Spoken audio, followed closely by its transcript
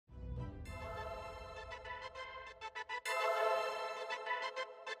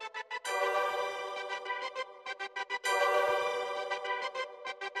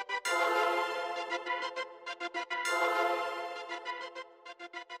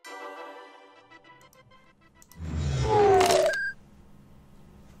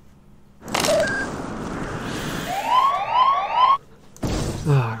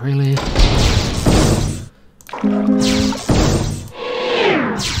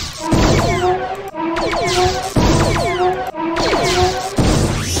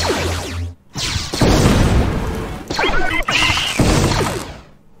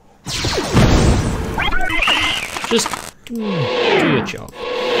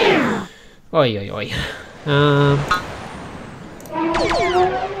Oi, oi, oi.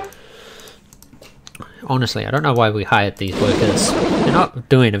 Honestly, I don't know why we hired these workers. They're not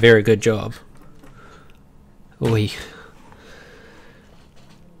doing a very good job. Oi.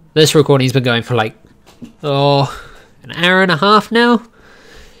 This recording's been going for like, an hour and a half now?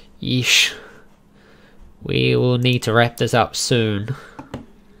 Yeesh. We will need to wrap this up soon.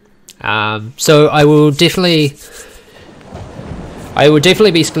 So I will definitely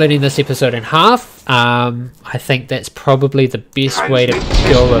be splitting this episode in half. I think that's probably the best way to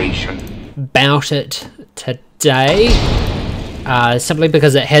go about it today. Simply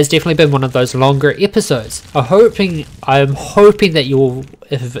because it has definitely been one of those longer episodes. I'm hoping that you will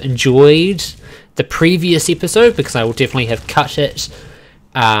have enjoyed the previous episode, because I will definitely have cut it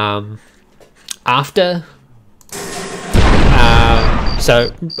after.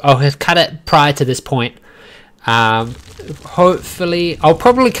 So I'll have cut it prior to this point. Hopefully, I'll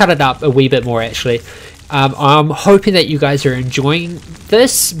probably cut it up a wee bit more actually. I'm hoping that you guys are enjoying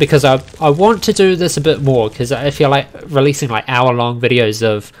this, because I want to do this a bit more, because I feel like releasing like hour-long videos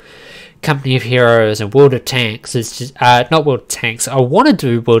of Company of Heroes and World of Tanks is just not World of Tanks. I want to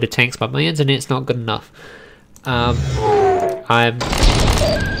do World of Tanks, but my internet's not good enough. I'm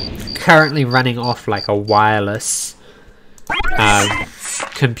currently running off like a wireless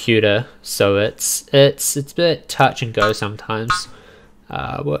computer, so it's a bit touch and go sometimes.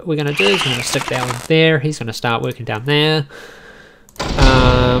 What we're gonna do is we're gonna stick down there. He's gonna start working down there.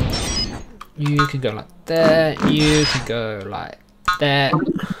 You can go like that. You can go like that.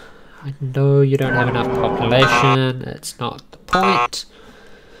 I know you don't have enough population. It's not the point.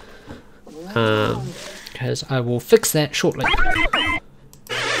 Because I will fix that shortly.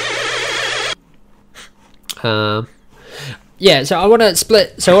 Yeah, so I want to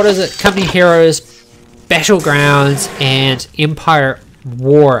split. So what is it? Company Heroes, Battlegrounds, and Empire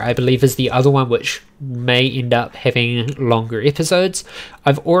War, I believe, is the other one, which may end up having longer episodes.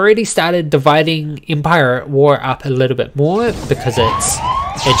 I've already started dividing Empire War up a little bit more, because it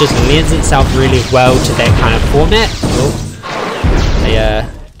just lends itself really well to that kind of format. Oh, they are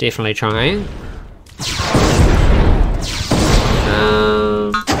definitely trying.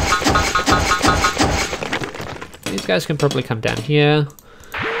 These guys can probably come down here,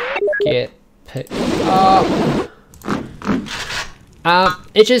 get picked up.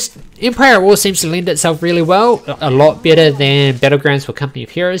 Empire War seems to lend itself really well, a lot better than Battlegrounds for Company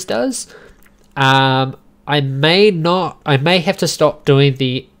of Heroes does. I may have to stop doing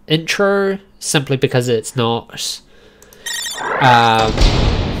the intro, simply because it's not,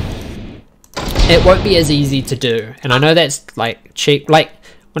 it won't be as easy to do, and I know that's like cheap. Like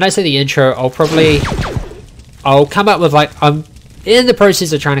when I say the intro, I'll come up with, like, I'm in the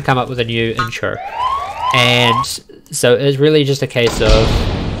process of trying to come up with a new intro, and so it's really just a case of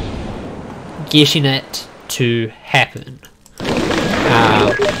getting it to happen.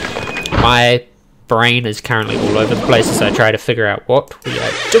 My brain is currently all over the place as I try to figure out what we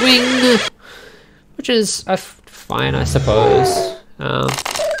are doing, which is fine, I suppose.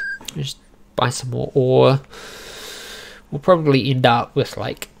 Just buy some more ore. We'll probably end up with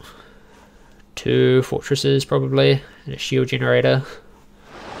like 2 fortresses probably, and a shield generator.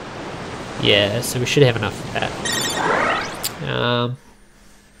 Yeah, so we should have enough of that.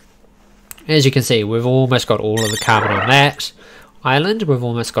 As you can see, we've almost got all of the carbon on that island. We've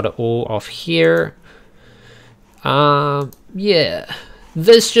almost got it all off here. Yeah,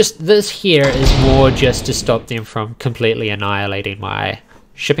 this here is more just to stop them from completely annihilating my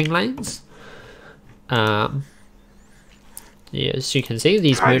shipping lanes. Yeah, as you can see,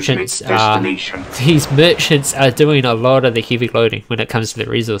 these merchants are doing a lot of the heavy loading when it comes to the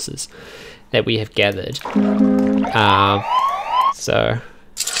resources that we have gathered. So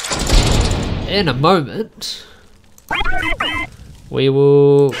in a moment we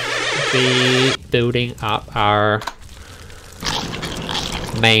will be building up our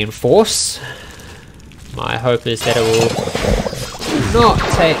main force. My hope is that it will not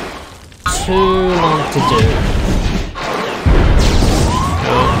take too long to do.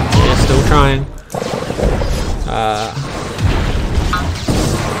 They're still trying.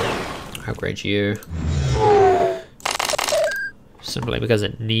 Upgrade you. Simply because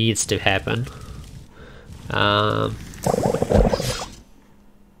it needs to happen.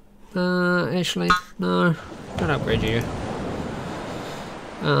 Actually, no, don't upgrade you.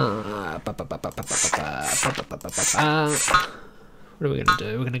 What are we gonna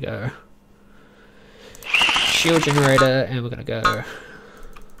do? We're gonna go shield generator, and we're gonna go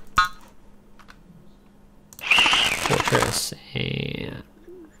fortress and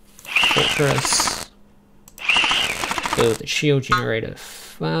fortress. Build the shield generator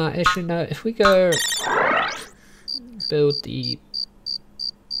Actually no, if we go build the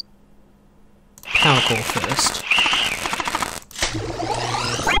power core first.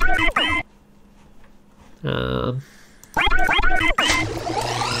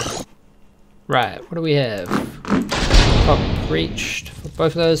 Right, what do we have? Oh, reached for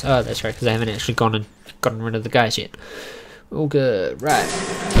both of those. Oh, that's right, because I haven't actually gotten rid of the guys yet. All good. Right.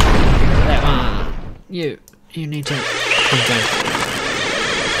 That one. You need to come down.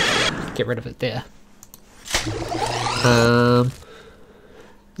 Get rid of it there.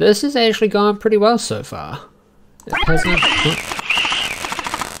 This is actually going pretty well so far. It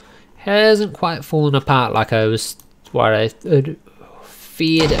hasn't quite fallen apart like I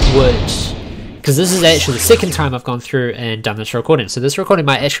feared it would. Because this is actually the second time I've gone through and done this recording. So this recording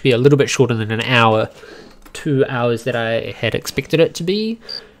might actually be a little bit shorter than an hour, 2 hours that I had expected it to be.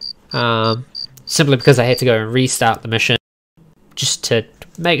 Simply because I had to go and restart the mission just to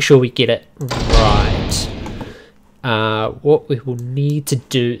make sure we get it right. What we will need to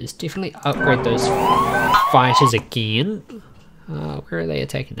do is definitely upgrade those fighters again. Where are they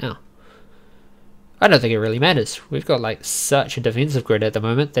attacking now? I don't think it really matters. We've got like such a defensive grid at the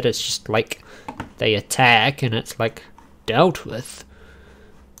moment that it's just like they attack and it's like dealt with.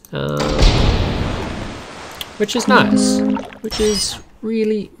 Which is nice. Which is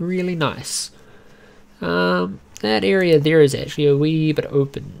really, really nice. That area there is actually a wee bit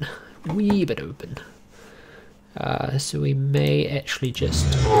open. So we may actually just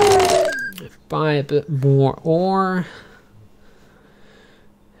buy a bit more ore.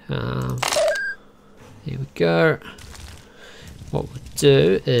 Here we go. What we'll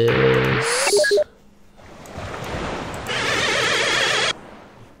do is...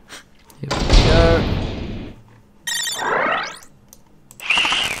 Here we go.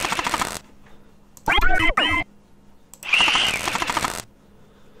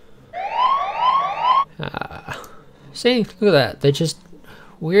 See, look at that. They just...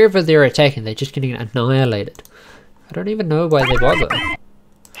 Wherever they're attacking, they're just getting annihilated. I don't even know why they bother.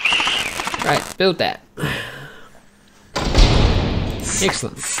 Right, build that.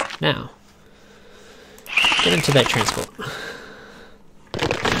 Excellent. Now, get into that transport.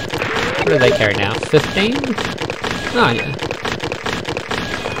 What do they carry now? 15? Oh, yeah.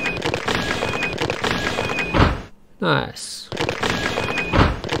 Nice.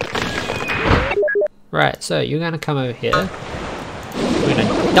 Right, so you're going to come over here. We're going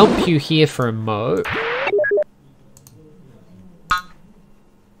to dump you here for a mo.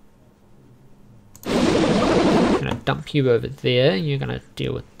 Dump you over there. You're gonna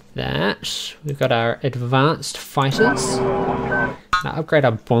deal with that. We've got our advanced fighters. Now upgrade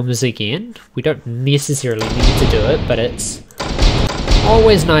our bombs again. We don't necessarily need to do it, but it's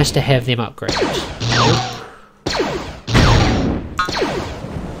always nice to have them upgraded.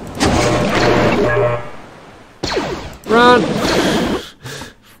 Run!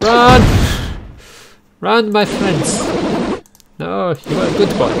 Run! Run, my friends! No, you are a good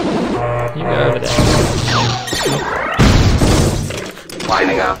boy. You go over there.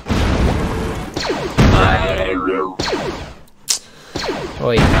 Lining up.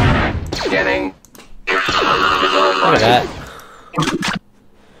 Oi. Getting. Look at that.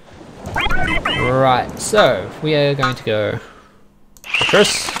 Right, so we are going to go.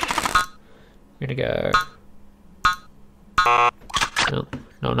 Chris. We're gonna go. No,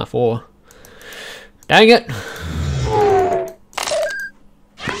 not enough ore. Dang it!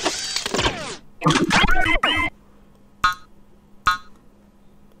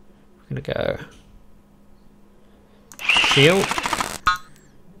 We're gonna go shield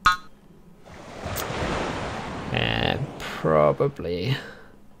and probably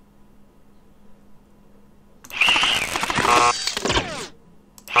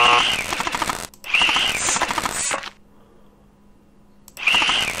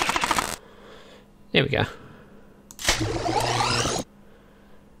there we go.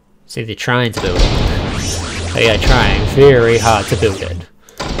 See, they're trying to build it. They are trying very hard to build it.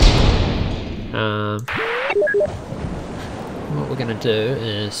 What we're gonna do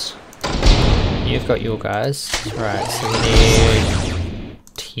is, you've got your guys, right? So we need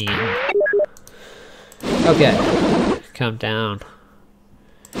 10. Okay, come down.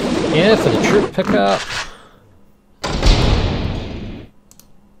 Yeah, for the troop pickup.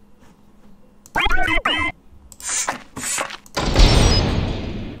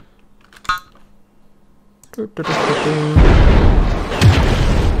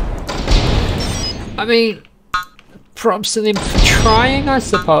 I mean, props to them for trying, I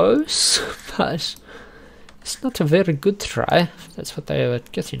suppose, but it's not a very good try. That's what they were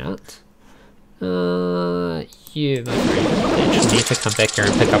getting at. You, my friend, just need to come back here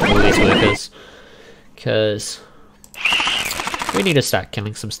and pick up all these workers. Because we need to start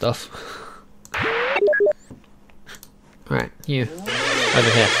killing some stuff. Right, you. Over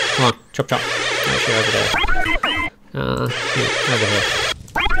here. Come on, chop chop. Actually, over there. You, over here.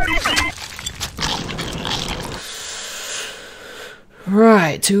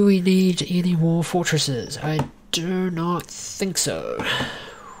 Right, do we need any more fortresses? I do not think so.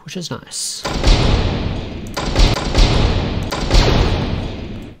 Which is nice.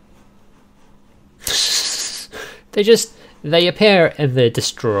 They appear and they're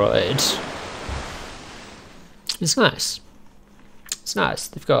destroyed. It's nice. It's nice.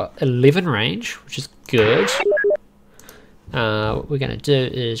 They've got 11 range, which is good. What we're going to do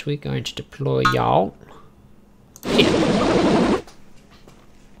is we're going to deploy y'all here.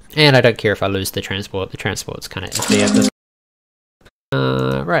 And I don't care if I lose the transport. The transport's kind of iffy at this.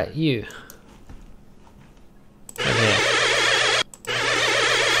 Right, you. Over here.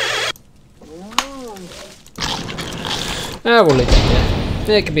 We'll leave that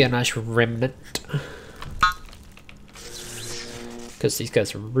there. That could be a nice remnant. Because these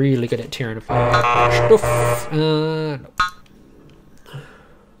guys are really good at tearing apart stuff. No.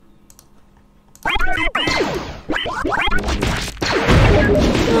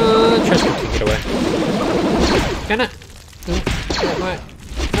 Transport can get away. Can it? No, that might.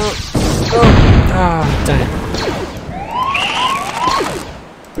 No. Oh. Ah, damn.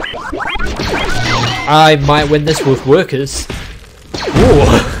 I might win this with workers. Ooh.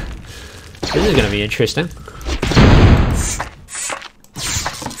 This is going to be interesting.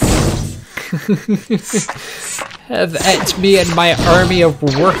 Have at me and my army of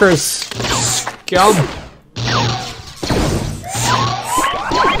workers, scum.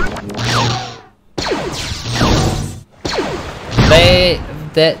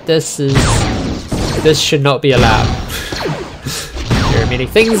 This should not be allowed. There are many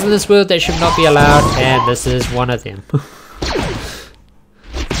things in this world that should not be allowed, and this is one of them.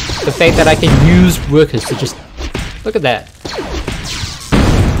 The fact that I can use workers to just look at that.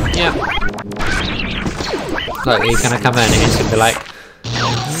 Yeah. Look, he's gonna come in and he's gonna be like,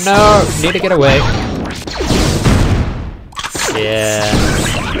 no, need to get away. Yeah.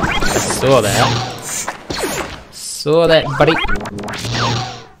 I saw that. Saw that, buddy.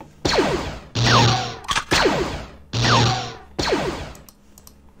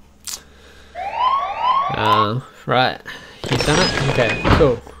 Right. You've done it? Okay,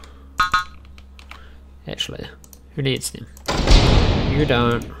 cool. Actually, who needs them? You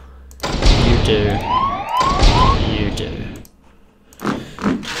don't. You do. You do.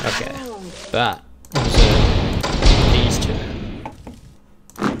 Okay. But also these two.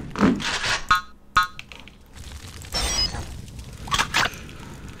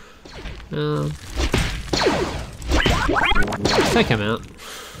 I think I'm out.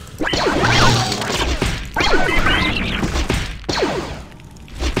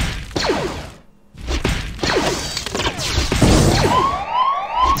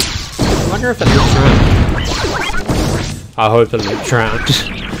 I wonder if it loops around. I hope it loops around.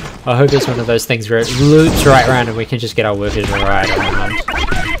 I hope it's one of those things where it loops right around and we can just get our workers right around.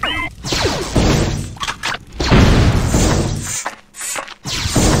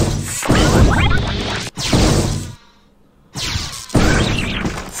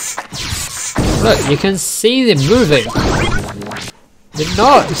 Look, you can see them moving. They're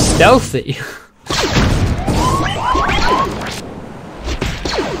not stealthy.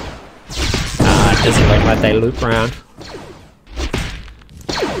 It doesn't look like they loop around.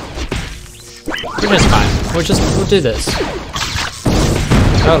 We're just fine. We'll do this.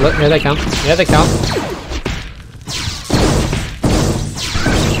 Oh look, here they come. Here they come.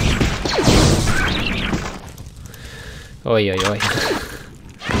 Oi oi oi.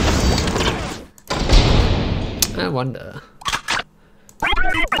 I wonder.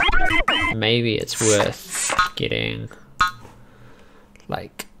 Maybe it's worth getting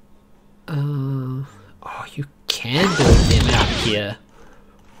like oh, you can build them out here.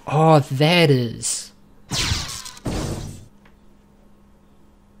 Oh, that is.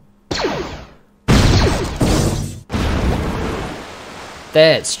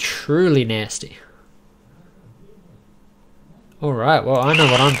 That's truly nasty. Alright, well I know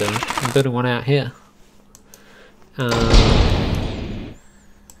what I'm doing. I'm building one out here.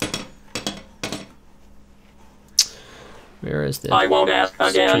 Where is the I won't ask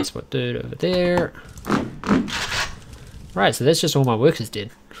again. transport dude over there? Right, so that's just all my workers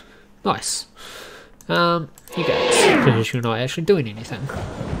did. Nice. You guys, because you're not actually doing anything.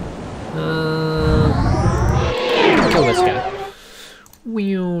 Kill this guy.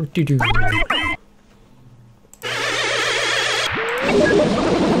 Wheel doo doo.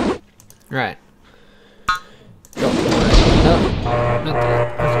 Right. Drop the way. No, not that.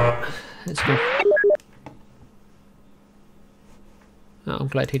 Okay. Let's go. Oh, I'm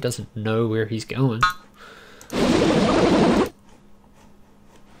glad he doesn't know where he's going.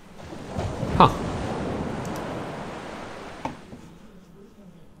 Huh.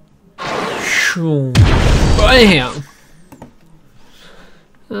 Shoo. Bam!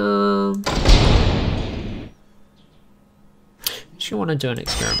 Just want to do an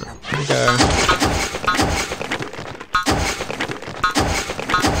experiment. Here we go.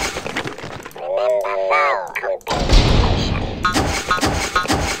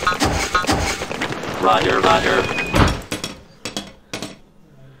 Roger, roger.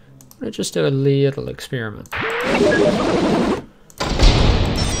 Let's just do a little experiment.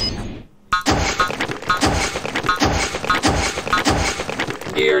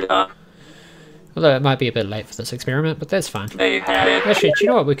 Geared up. Although it might be a bit late for this experiment, but that's fine. They had it. Actually, do you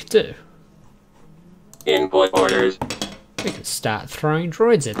know what we could do? Input orders. We could start throwing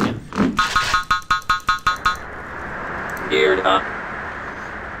droids at them. Geared up.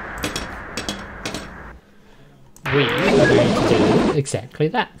 We are going to do exactly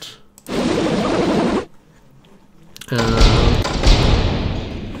that.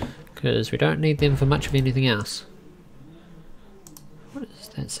 Because we don't need them for much of anything else. What is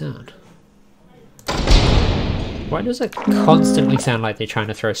that sound? Why does it constantly sound like they're trying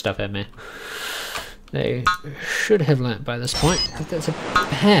to throw stuff at me? They should have learnt by this point that that's a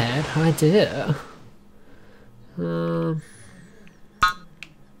bad idea. I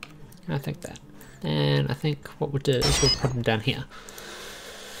think that. And I think what we'll do is we'll put them down here.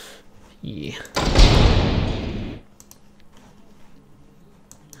 Yeah.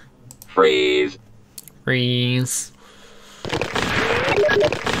 Freeze. Freeze.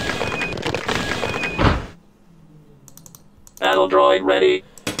 Battle droid ready.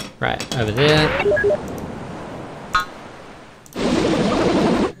 Right, over there.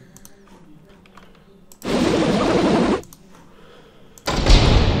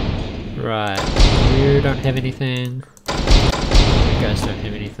 Right, you don't have anything. You guys don't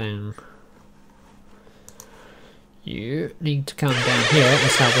have anything. You need to come down here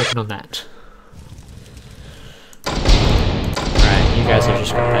and start working on that. Right, you guys have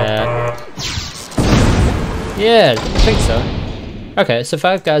just got that. Yeah, didn't think so. Okay, so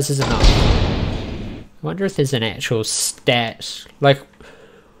 5 guys is enough. I wonder if there's an actual stat. Like,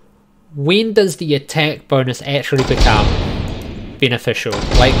 when does the attack bonus actually become beneficial?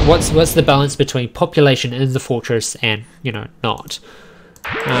 Like, what's the balance between population in the fortress and, you know, not?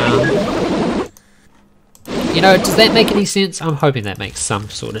 You know, does that make any sense? I'm hoping that makes some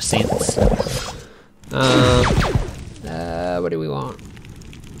sort of sense. What do we want?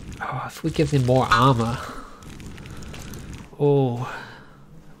 Oh, if we give them more armor. Oh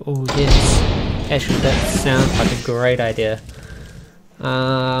yes. Actually, that sounds like a great idea.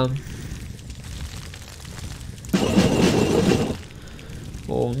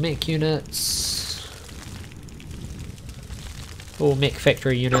 Or mech units. Or mech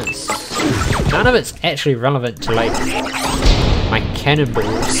factory units. None of it's actually relevant to, like, my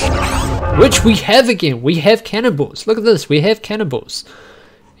cannonballs. Which we have again! We have cannonballs! Look at this, we have cannonballs.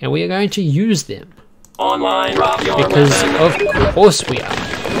 And we are going to use them. Online, drop your Because weapon. of course we are.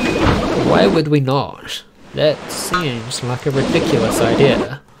 Why would we not? That seems like a ridiculous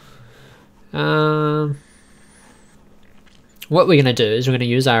idea. What we're going to do is we're going to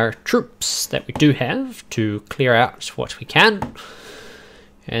use our troops that we do have to clear out what we can.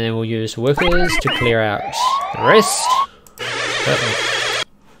 And then we'll use workers to clear out the rest. Uh-oh.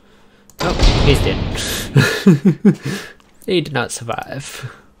 Oh, he's dead. He did not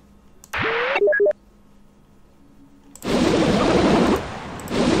survive.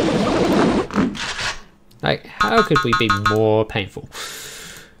 Like, how could we be more painful?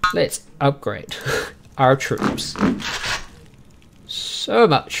 Let's upgrade our troops. So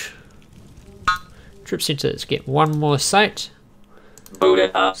much. Troop centers get one more site. Boot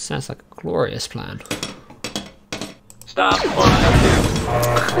it up. Sounds like a glorious plan. Stop.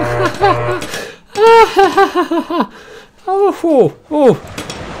 Oh,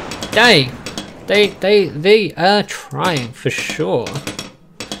 dang. They are trying for sure.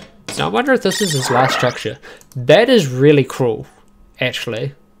 So I wonder if this is his last structure. That is really cruel,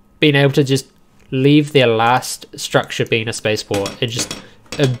 actually. Being able to just leave their last structure being a spaceport and just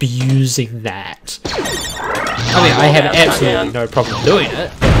abusing that. I mean, I have absolutely no problem doing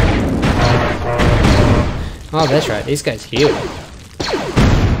it. Oh, that's right, these guys heal.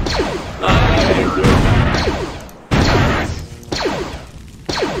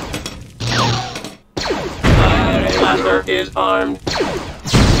 Blaster is armed.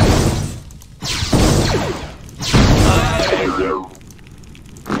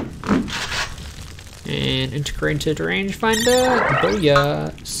 an integrated rangefinder.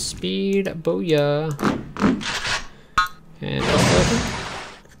 Booyah. Speed. Booyah. And it's working.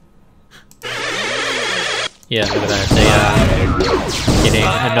 Yeah, look at that. They are getting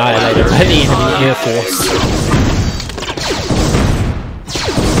annihilated by the enemy Air Force.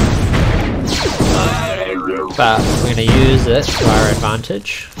 But we're going to use it to our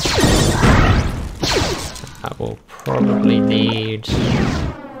advantage. I will probably need...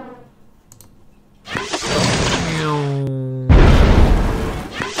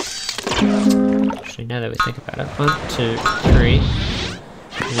 Actually, now that we think about it, 1, 2, 3,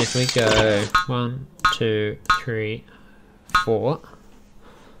 and if we go 1, 2, 3, 4,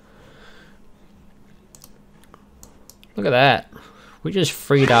 look at that. We just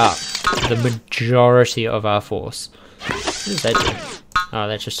freed up the majority of our force. What does that do? Oh,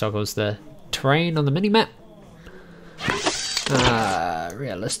 that just toggles the terrain on the mini-map.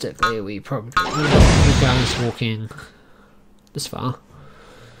 Realistically, we probably you guys walking this far.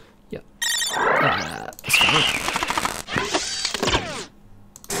 Yep. This far.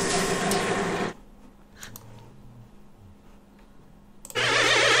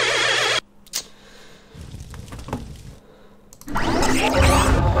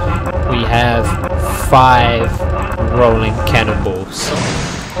 We have 5 rolling cannonballs.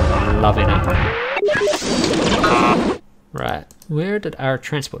 Loving it. Right, where did our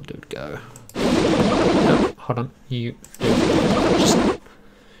transport dude go? Oh, hold on, you dude. Just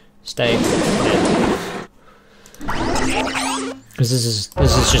stay there. Because this is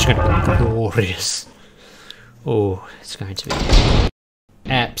just going to be glorious. Oh, it's going to be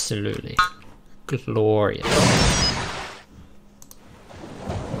absolutely glorious.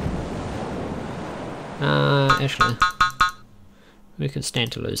 Actually, we can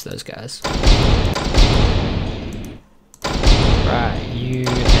stand to lose those guys. Right, you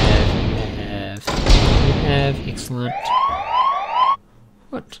have, excellent.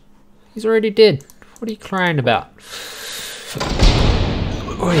 What? He's already dead. What are you crying about?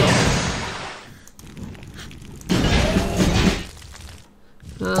 Oh yeah.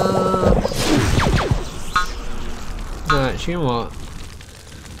 Alright, you know what?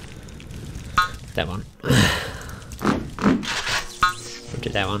 That one. We'll do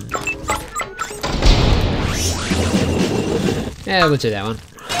that one. Yeah, we'll do that one.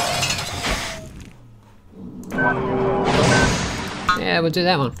 Yeah, we'll do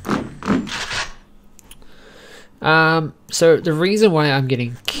that one. So the reason why I'm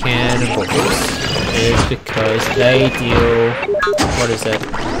getting cannonballs is because they deal, what is it?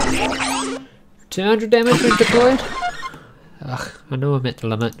 200 damage when deployed? Ugh, I know I'm at the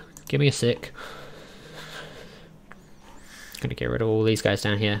limit. Give me a sec. Gonna get rid of all these guys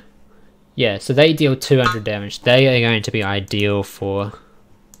down here. Yeah, so they deal 200 damage. They are going to be ideal for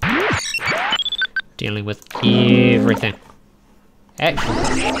dealing with everything.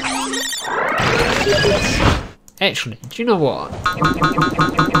 Actually, do you know what?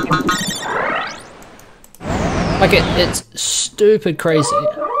 Like it's stupid crazy.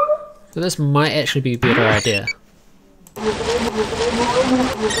 So this might actually be a better idea.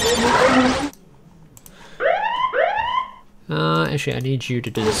 Actually, I need you to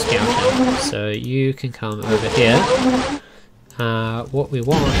do the scouting, so you can come over here. What we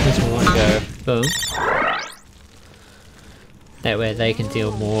want is we want to go boom. That way they can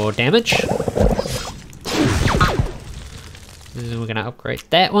deal more damage. And then we're going to upgrade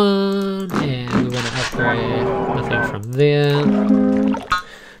that one, and we want to upgrade nothing from there.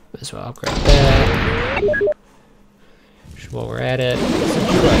 Might as well upgrade that. Just while we're at it,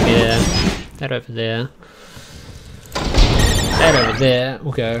 right here, that over there. That over there,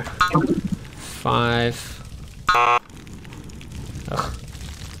 we'll go 5. Ugh.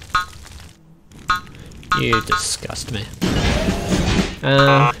 You disgust me.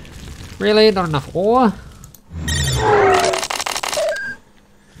 Really? Not enough ore?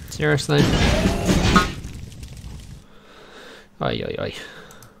 Seriously? Oi, oi, oi.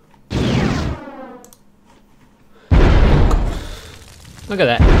 Look at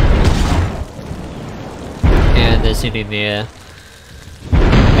that. And there's anything there.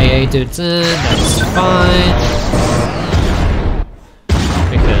 AA dudes in, that's fine.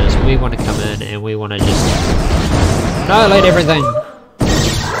 Because we want to come in and we want to just annihilate everything.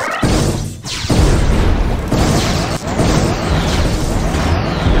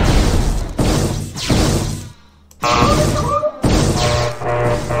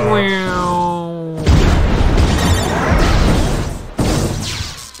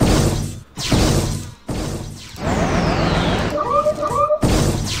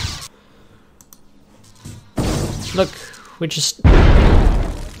 Look, we just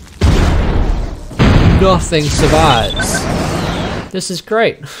nothing survives. This is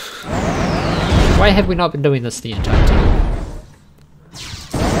great. Why have we not been doing this the entire time?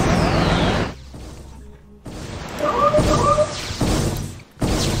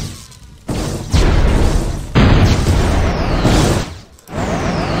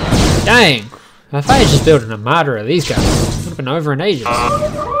 Dang! If I had just built an armada of these guys, it would have been over in ages.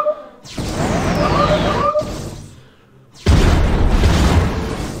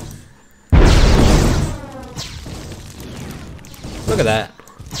 Look at that.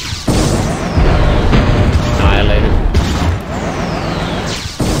 Annihilated.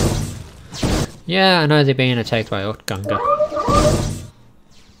 Yeah, I know they're being attacked by Otoh Gunga.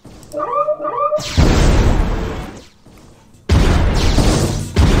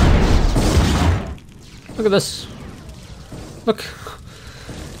 Look at this. Look.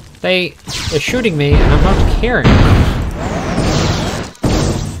 They're shooting me and I'm not caring.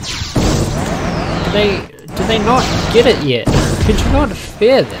 Do they not get it yet? Could you not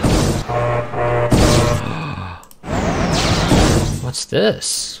fear them? What's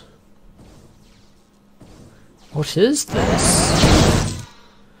this? What is this?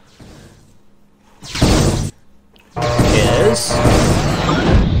 Yes.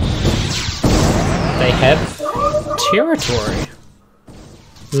 They have territory.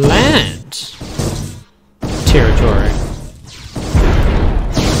 Land. Territory.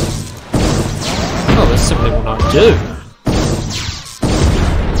 Oh, this simply will not do.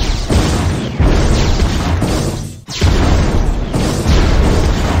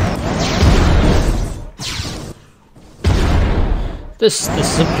 This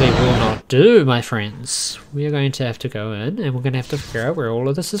simply will not do, my friends. We are going to have to go in and we're going to have to figure out where all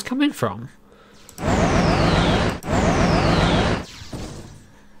of this is coming from.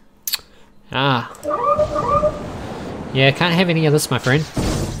 Ah. Yeah, can't have any of this, my friend.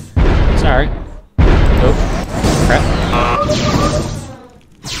 Sorry. Oh, crap.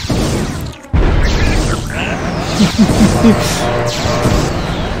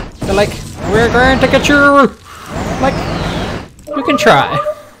 They're like, we're going to get you! Like, you can try.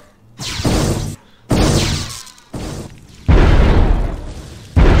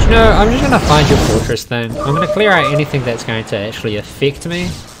 You know, I'm just gonna find your fortress thing. I'm gonna clear out anything that's going to actually affect me.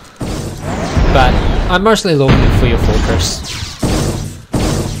 But I'm mostly looking for your fortress.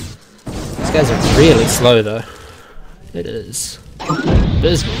 These guys are really slow though. It is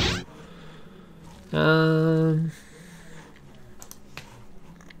abysmal.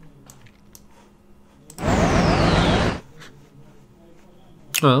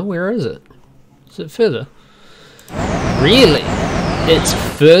 Oh, where is it? Is it further? Really? It's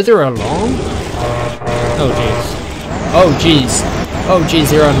further along? Oh jeez. Oh jeez. Oh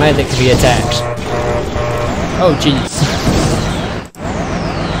jeez, they're on land that can be attacked. Oh jeez.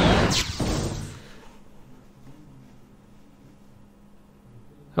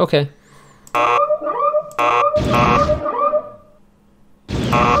 Okay.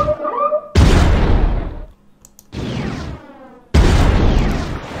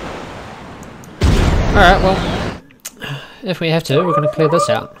 Alright, well, if we have to, we're going to clear this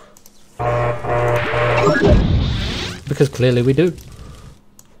out. Because clearly we do.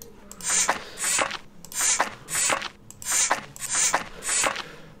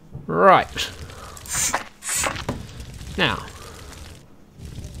 Right. Now.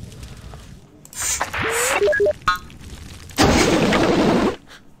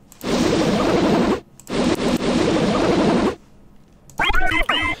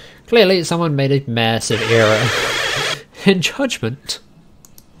 Clearly someone made a massive error in judgment.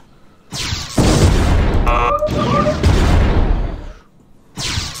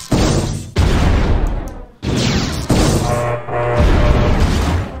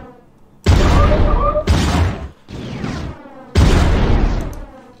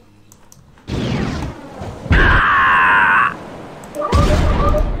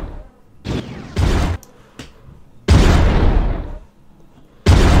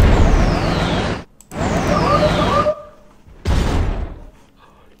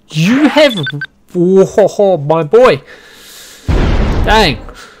 You have... Whoa, my boy! Dang!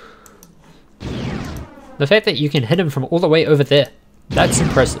 The fact that you can hit him from all the way over there, that's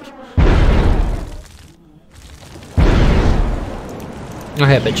impressive.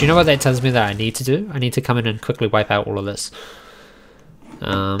 Okay, but you know what that tells me that I need to do? I need to come in and quickly wipe out all of this.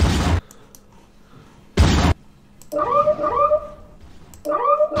 Yeah.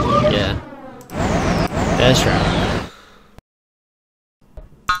 That's right.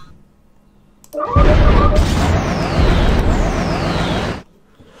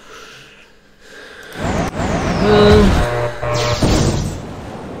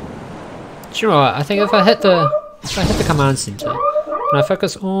 you know what? I think if I hit the command center and I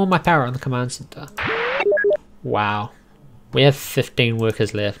focus all my power on the command center. Wow. We have 15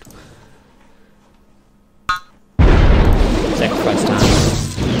 workers left. Sacrifice time.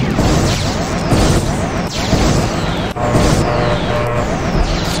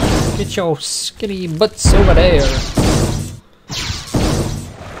 Get your skinny butts over there.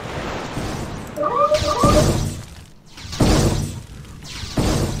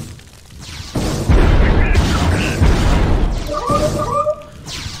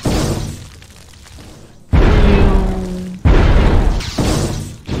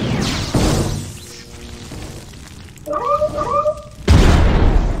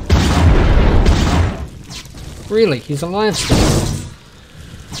 Really, he's alive still.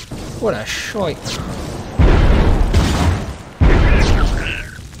 What a shite.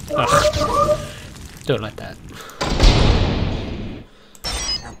 Ugh. Do it like that.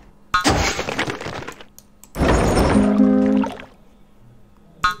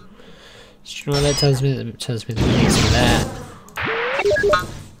 You know what that tells me? It tells me that we need some of that.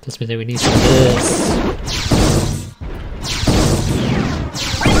 Tells me that we need some of this.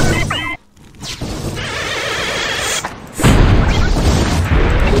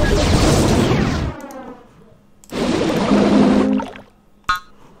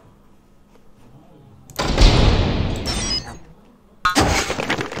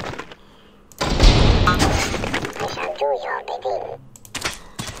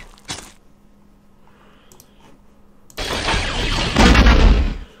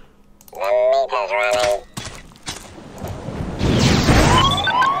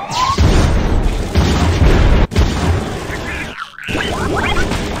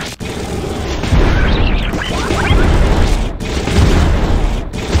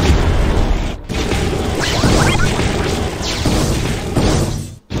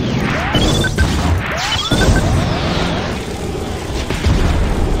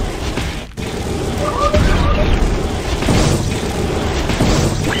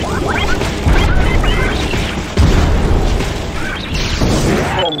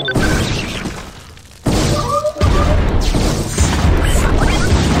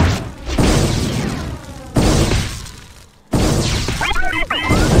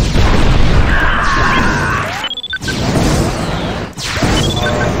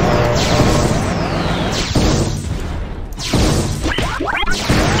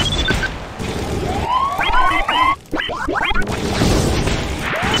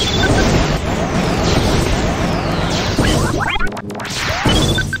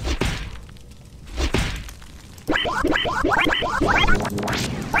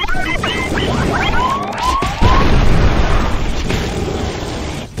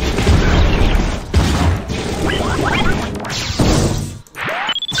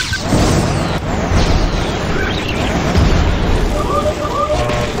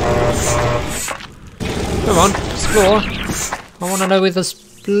 Come on, explore. I want to know where this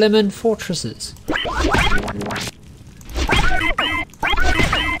blimmin' fortress is.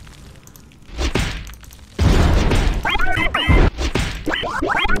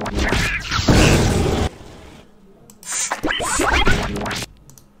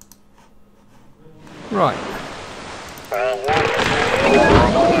 Right.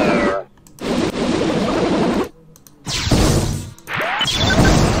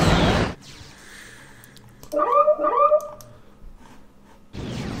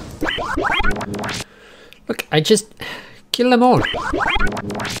 Look, I just kill them all.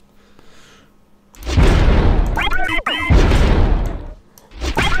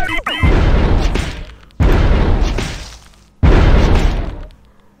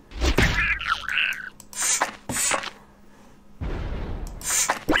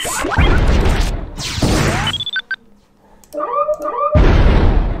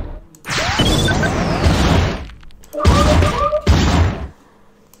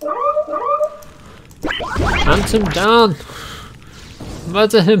 Hunt him down!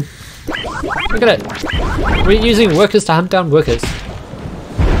 Murder him! Look at it! We're using workers to hunt down workers.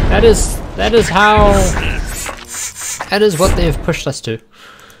 That is how... That is what they've pushed us to.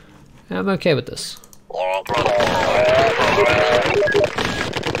 I'm okay with this.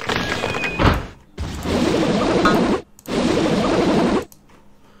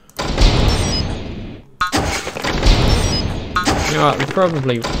 You know what, we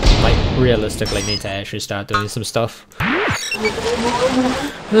probably, like, realistically need to actually start doing some stuff.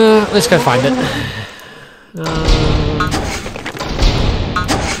 Let's go find it.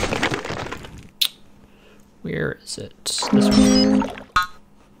 Where is it? This one.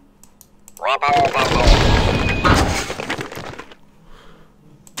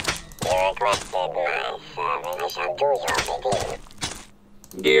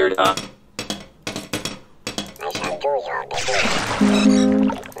 Geared up.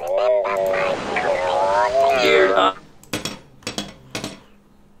 Geared up.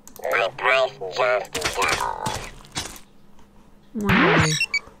 I'm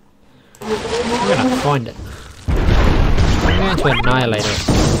gonna find it. I'm going to annihilate it.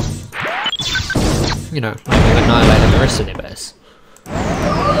 You know, like we've annihilated the rest of their base.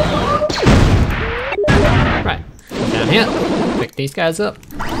 Right, down here. Pick these guys up.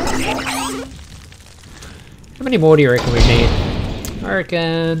 How many more do you reckon we need? I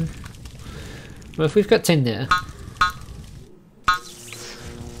reckon... Well, if we've got 10 there...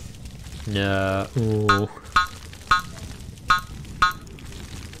 No... Ooh.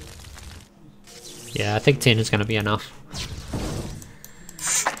 Yeah, I think 10 is going to be enough.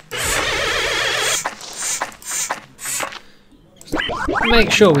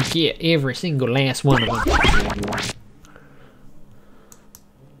 Make sure we get every single last one of them.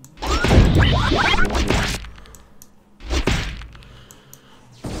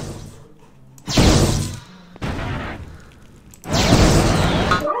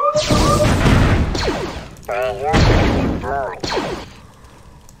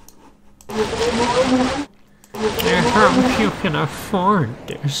 How you can afford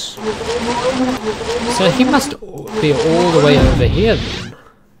this? So he must be all the way over here then.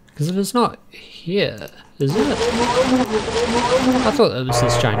 Because if it's not here, is it? I thought that was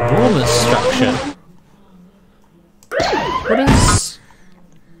this ginormous structure. What is...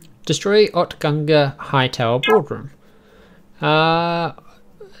 Destroy Otoh Gunga High Tower Boardroom. Where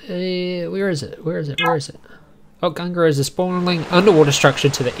is it? Where is it? Where is it? Otoh Gunga is a sprawling underwater structure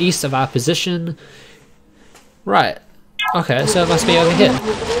to the east of our position. Right. Okay, so it must be over here.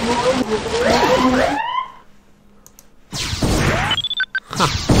 Huh.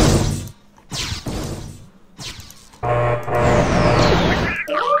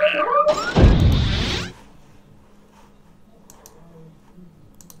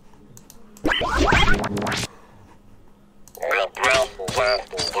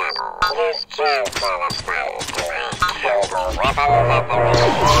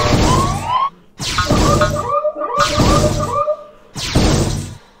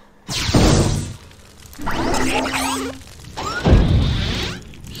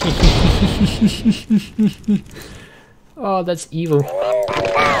 Oh, that's evil.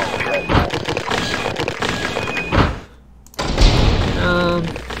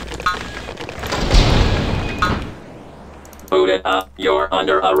 Boot it up. You're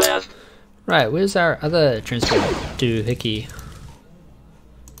under arrest. Right, where's our other transport doohickey?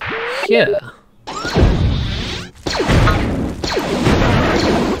 Here.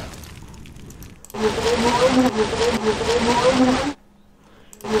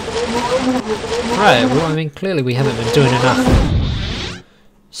 Right, well, I mean, clearly we haven't been doing enough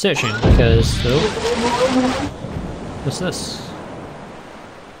searching because... Oh, what's this?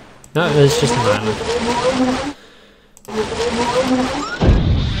 No, it's just an island.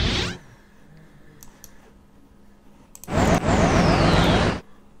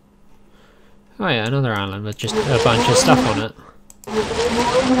 Oh yeah, another island with just a bunch of stuff on it.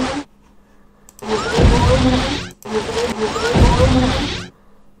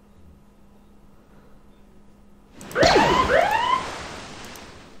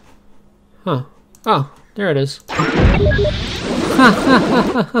 Huh. Oh, there it is.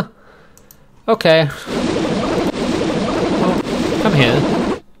 Okay. Well, come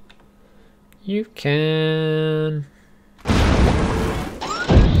here. You can...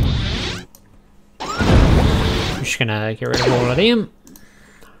 I'm just gonna get rid of all of them.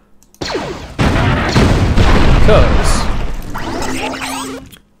 Because...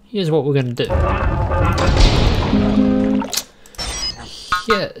 here's what we're gonna do.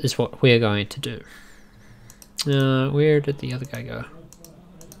 Here is what we're going to do. Where did the other guy go?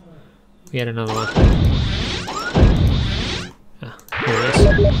 We had another one. Ah, here it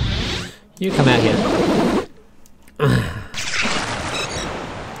is. You come out here.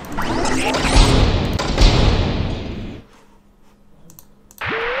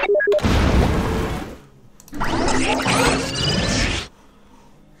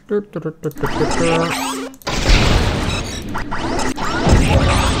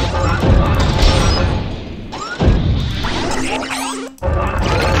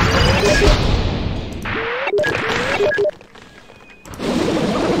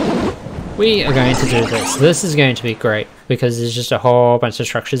 We are going to do this. This is going to be great because there's just a whole bunch of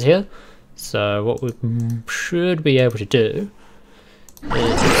structures here. So what we should be able to do is,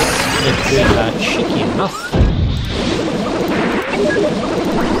 if we are cheeky enough,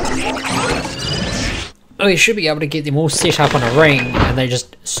 we should be able to get them all set up on a ring and they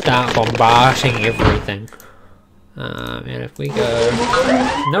just start bombarding everything. And if we go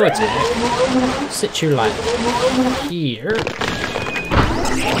no attack, sit you like here.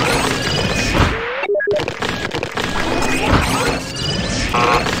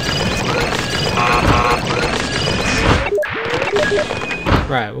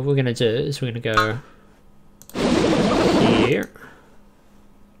 Right, what we're gonna do is we're gonna go here.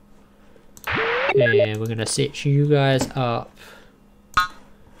 And we're gonna set you guys up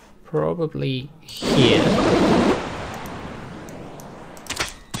probably here.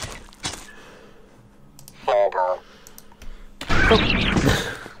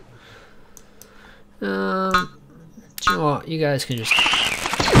 Do you know what? You guys can just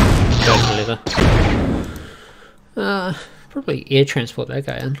go deliver. Probably air transport that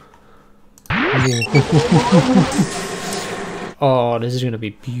guy in. Oh, this is going to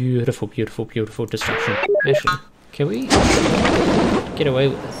be beautiful, beautiful, beautiful destruction. Actually, can we get away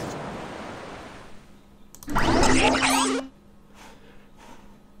with this?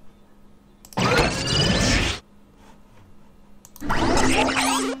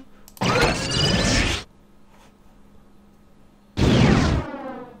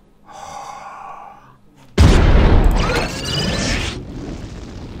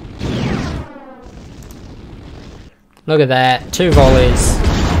 Look at that, 2 volleys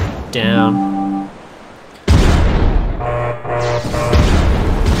down.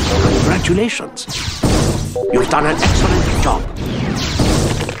 Congratulations. You've done an excellent job.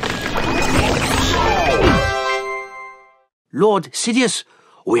 Lord Sidious,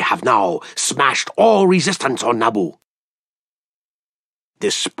 we have now smashed all resistance on Naboo.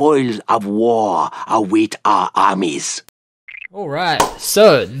 The spoils of war await our armies. Alright,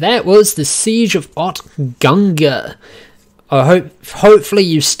 so that was the Siege of Otoh Gunga. I hopefully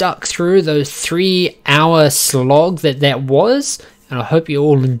you stuck through those 3-hour slog that was, and I hope you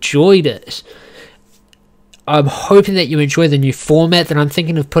all enjoyed it. I'm hoping that you enjoy the new format that I'm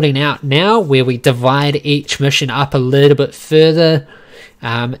thinking of putting out now, where we divide each mission up a little bit further,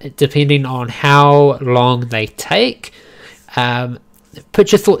 depending on how long they take.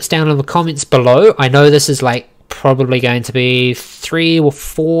 Put your thoughts down in the comments below. I know this is like probably going to be 3 or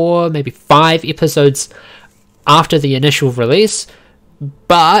 4, maybe 5 episodes after the initial release,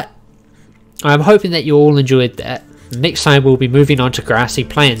 but I'm hoping that you all enjoyed that. Next time we'll be moving on to Grassy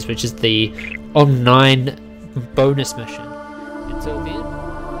Plains, which is the OOM-9 bonus mission.